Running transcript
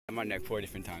my neck 4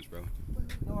 different times, bro.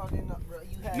 No, I didn't, bro.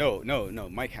 You had. No.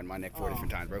 Mike had my neck 4 different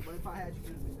times, bro. But if I had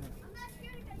you,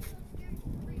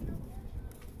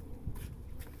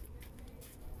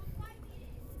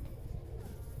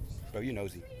 Bro, you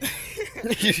nosy. You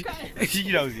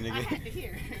nosy, nigga. I had to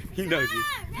hear. You nosy.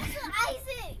 Wrestle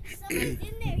Isaac. Someone's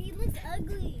in there. He looks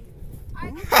ugly.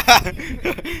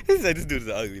 He said this dude is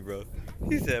ugly, bro.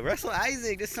 He said, wrestle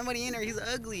Isaac. There's somebody in there. He's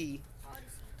ugly.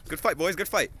 Good fight, boys. Good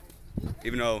fight.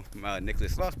 Even though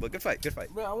Nicholas lost, but good fight. Good fight.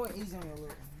 bro, I went easy on you.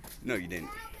 No, you didn't.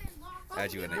 I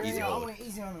had you in an Bro, easy I hold. went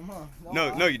easy on him, huh?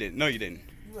 No, you didn't. No, you didn't.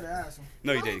 You would have asked him.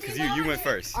 No, you didn't, because you went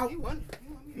first. You won.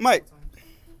 Mike.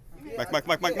 Yeah, Mike.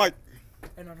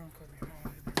 Hey, no,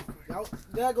 don't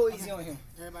Did I go easy on him?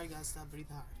 Everybody got to stop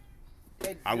breathing hard.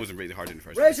 Hey, I wasn't really hard in the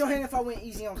first raise place. your hand if I went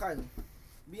easy on Kylie.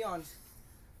 Be honest.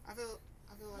 I feel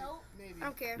like Nope. maybe. I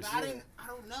don't care. But I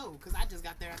don't know, because I just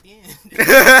got there at the end.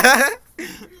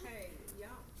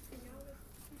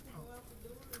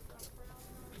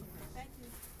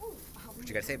 What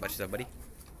you gotta say about yourself, buddy?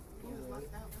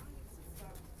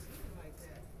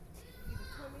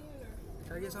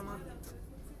 Can I get some on?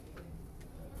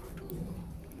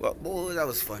 Well, boy, that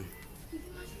was fun.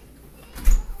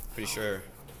 Pretty sure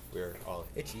we're all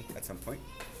itchy at some point.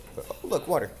 But, oh, look,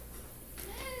 water.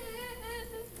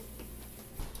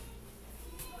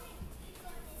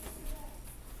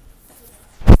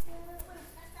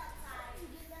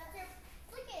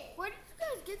 Where did you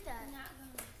guys get that?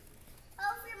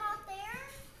 Oh, from out there?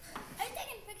 Are you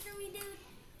taking a picture of me, dude?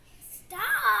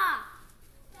 Stop!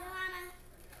 Joanna.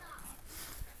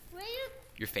 Where you?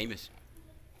 You're famous.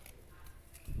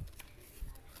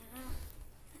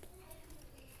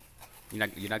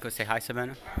 You're not gonna say hi,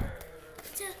 Savannah?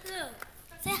 To who?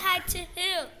 Say hi to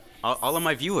who? All of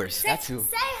my viewers. That's who.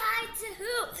 Say hi to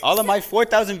who? All of my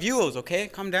 4,000 viewers. Okay,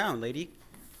 calm down, lady.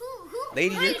 Who?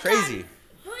 Lady, who you're you crazy.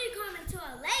 Who are you calling to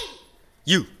a lady?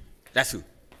 You. That's who.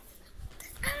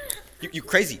 You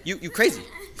crazy. You crazy.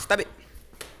 Stop it.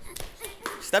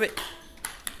 Stop it.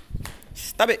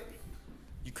 Stop it.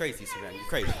 You crazy, Savannah. You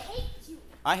crazy. I hate you.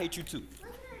 I hate you too. Look at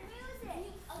her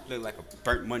music. Look like a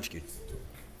burnt munchkin.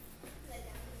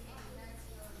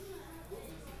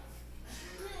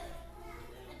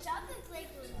 The chocolate flake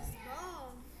was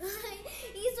bomb.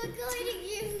 He's recording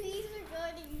you. He's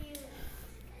recording you.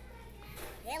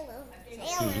 Hello.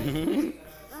 Hello.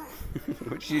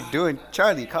 What you doing?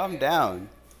 Charlie, calm down.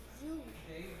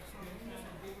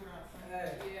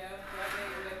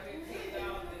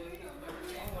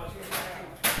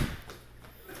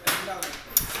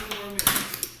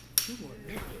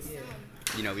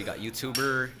 You know, we got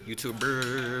YouTuber.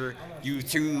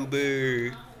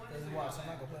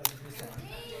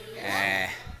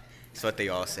 That's what they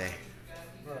all say.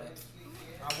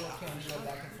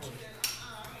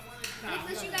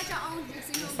 Nicholas, you got your own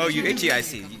juice. Oh, you itchy, I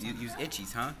see. You use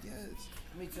itchies, huh?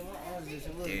 Me too. My arms is a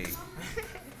little. Dang.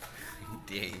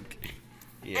 Dang.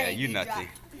 Yeah, you nothing.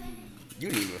 You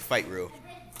didn't even fight real.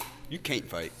 You can't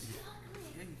fight.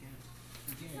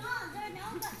 No, they're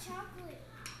now got chocolate.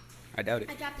 I doubt it.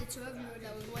 I dropped a 12-year-old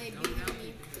that was way bigger than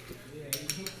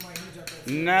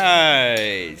me.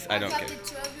 Nice. I don't dropped care. a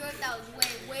 12-year-old that was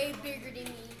way bigger than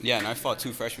me. Yeah, and I fought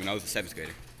 2 freshmen. I was a 7th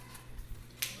grader.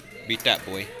 Beat that,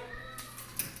 boy.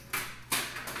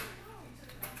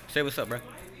 Say what's up, bro.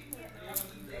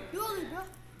 You only, bro.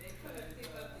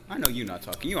 I know you not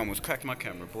talking. You almost cracked my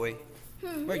camera, boy.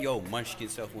 Where your old munchkin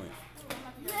self went?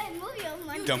 Good movie on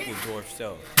my Dumpledore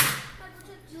self.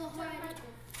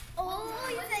 Oh,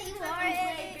 you said you are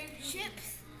a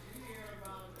chips.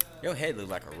 Your head looks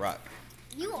like a rock.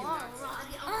 You are a rock.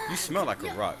 You smell like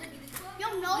a rock.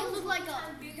 Your nose look like a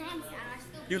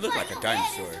You look like a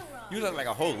dinosaur. You look like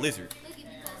a whole lizard.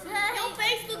 Your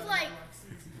face looks like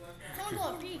someone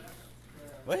going to pee.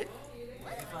 What?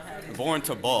 Born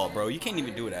to ball, bro. You can't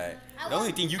even do that. The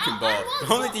only thing you can I ball. was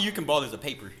The only thing you can ball is a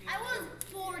paper. I was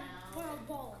born for a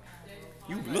ball.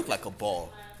 You look like a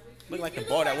ball. Look like a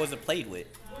ball that wasn't played with.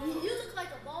 You look like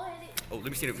a ball-headed. Oh, let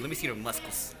me see them. Let me see them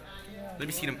muscles. Let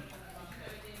me see them.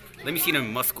 Let me see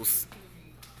them muscles.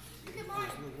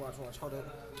 Watch. Hold up.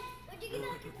 What you gonna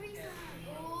Capri Sun?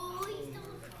 Oh, he's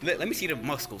still. Let me see the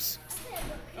muscles.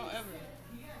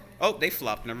 Oh, they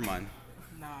flopped. Never mind.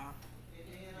 Nah.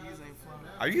 These ain't fun.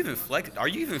 Are you even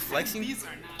flexing? These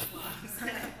are not fun.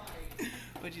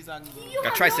 What you talking about? You Got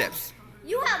have triceps. No,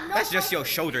 you have no. That's just your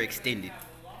shoulder extended.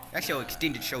 That's your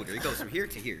extended shoulder. It goes from here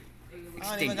to here.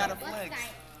 I don't even gotta Extended. flex.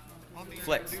 All thing I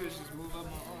Flex. gotta do is just move up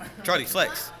my arm. Charlie,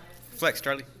 flex. Flex,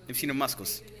 Charlie. Let me see the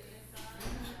muscles.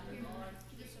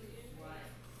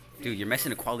 Dude, you're messing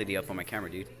the quality up on my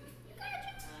camera, dude.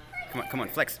 Come on,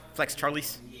 flex. Flex,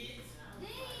 Charlie's.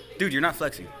 Dude, you're not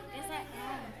flexing.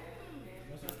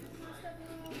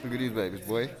 Look at these babies,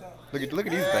 boy. Look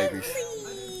at these babies.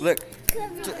 Look.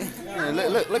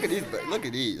 Look at these. Look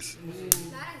at these.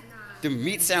 The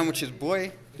meat sandwiches,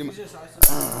 boy. Them,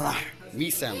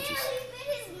 meat sandwiches.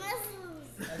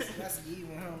 That's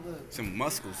even, huh? Look. Some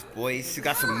muscles, boys. You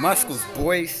got some muscles,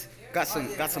 boys. Got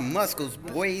some muscles,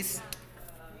 boys.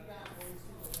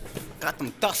 Got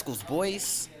them tuskles,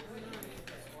 boys.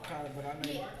 Tyler, but I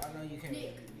know you can't.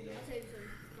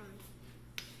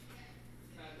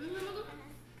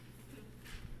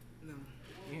 No.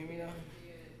 You hear me though? I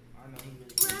know he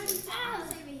really.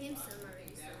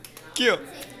 Kill.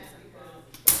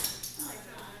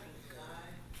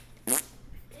 Come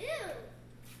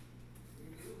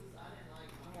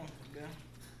on, girl.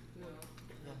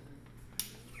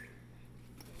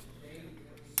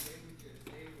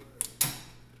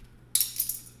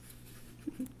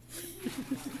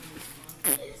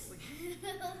 It's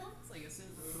like as soon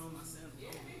as I put on my sandals,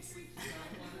 I'm gonna sleep.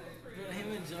 Bro,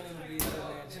 him and Johnny will be so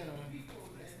bad, chilling.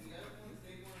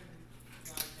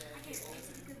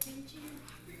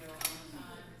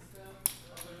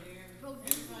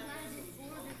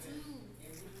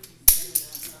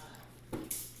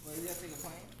 Well, you gotta take a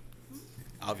plane?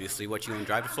 Obviously, what you gonna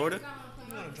drive to Florida?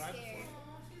 You wanna drive before?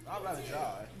 I'd rather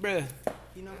drive. Bruh.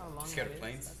 You know how long Scared that of is?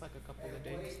 planes? That's like a couple of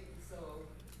days.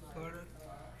 Florida?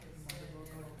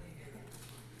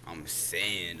 I'm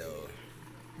saying though.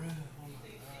 Bruh, oh my god.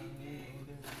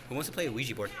 Who wants to play a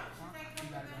Ouija board? For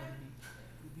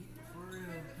real.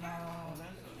 No,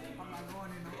 I'm not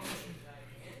going in the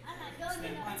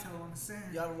ocean. My toe on the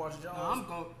sand. Y'all ever watch Jaws? No, I'm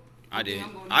going. I did.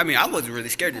 I mean, I wasn't really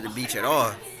scared of the beach at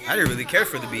all. I didn't really care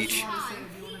for the beach.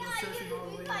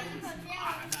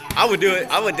 I would do it.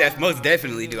 I would most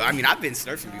definitely do it. I mean, I've been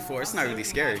surfing before. It's not really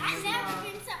scary. I've never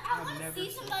been to. I want to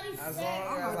see somebody As say.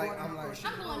 long as I'm like,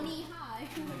 I'm going knee high.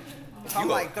 I'm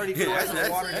like 30 feet away from the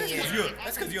water.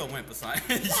 That's because you a wimp, besides.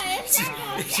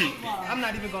 I'm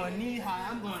not even going knee high.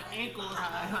 I'm going ankle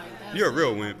high. Like that. You're a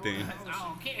real wimp thing. I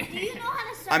don't care. Do you know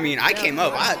how to surf? I mean, I came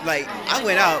up. I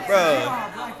went out, bro.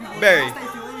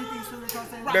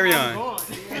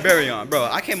 Barry on, bro.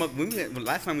 I came up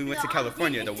last time we went to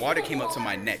California. The water came up to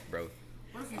my neck, bro.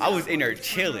 I was in there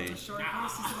chilling.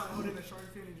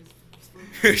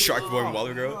 Shark boy and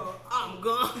Waller girl. I'm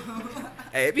gone.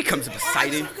 Hey, it becomes a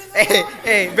Poseidon.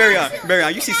 Hey, Barry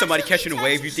on. You see somebody catching a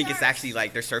wave, you think it's actually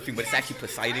like they're surfing, but it's actually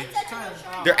Poseidon.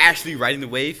 They're actually riding the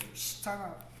wave. Time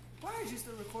out. Why is you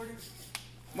still recording?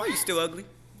 Why are you still ugly?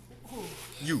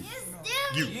 You.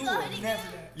 You would never that.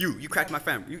 You cracked my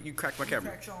camera. You cracked my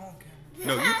camera. Crack your own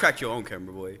camera. No, you cracked your own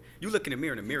camera, boy. You look in the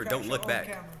mirror. Don't Crack look your back.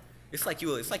 own camera. It's like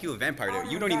you a vampire. There.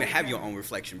 You don't even have your own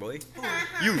reflection, boy.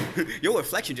 Your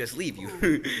reflection just leave you.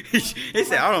 He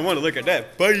said, I don't want to look at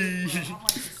that. Bye. I'm like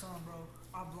the sun, bro.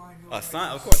 I blind your A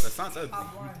sun, of course. A sun's ugly. I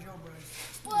blind your brain.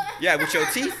 Yeah, with your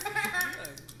teeth.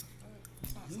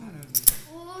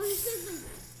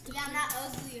 Yeah, I'm not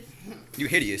ugly. You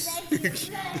hideous. Thank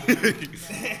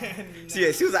See,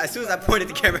 as soon as I pointed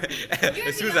the camera,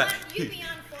 as soon as I, You're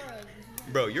beyond for ugly.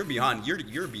 bro, you're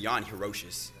beyond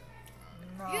ferocious.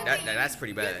 That's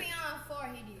pretty You're bad, beyond for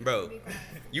hideous. bro.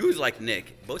 You was like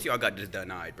Nick. Both of y'all got just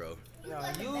denied, bro.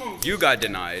 You. You got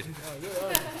denied. You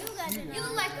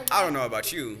look like a. I don't know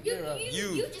about you.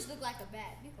 You just look like a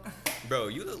bat. Bro,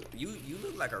 you look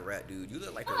like a rat, dude. You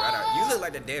look like a rat. You look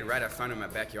like the dead rat I found in my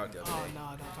backyard the other Oh day. no,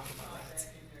 don't talk about rats.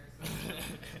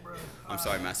 I'm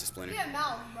sorry, Master Splinter. You're a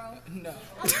mouth, bro. No.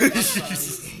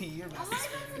 You're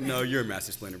No, you're a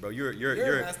Master Splinter, bro. You're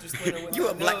a Master Splinter with you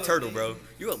a no black nose. turtle, bro.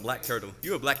 You a black turtle.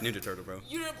 You a black ninja turtle, bro.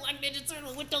 You're a black ninja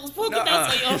turtle with those polka Nuh-uh.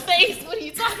 dots on your face. What are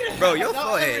you talking about? Bro, your Don't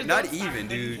forehead, ever- not don't start even, with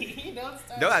dude. me. Don't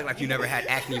start. Don't act like you never had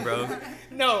acne, bro. You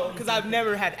No, because I've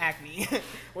never had acne.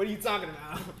 What are you talking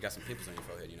about? got some pimples on your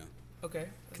forehead, you know. Okay.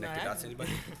 Connect the dots,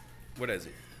 anybody? What is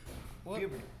it? What?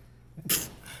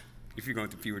 If you're going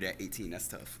through puberty at 18, that's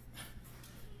tough.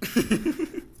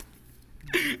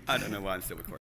 I don't know why I'm still recording.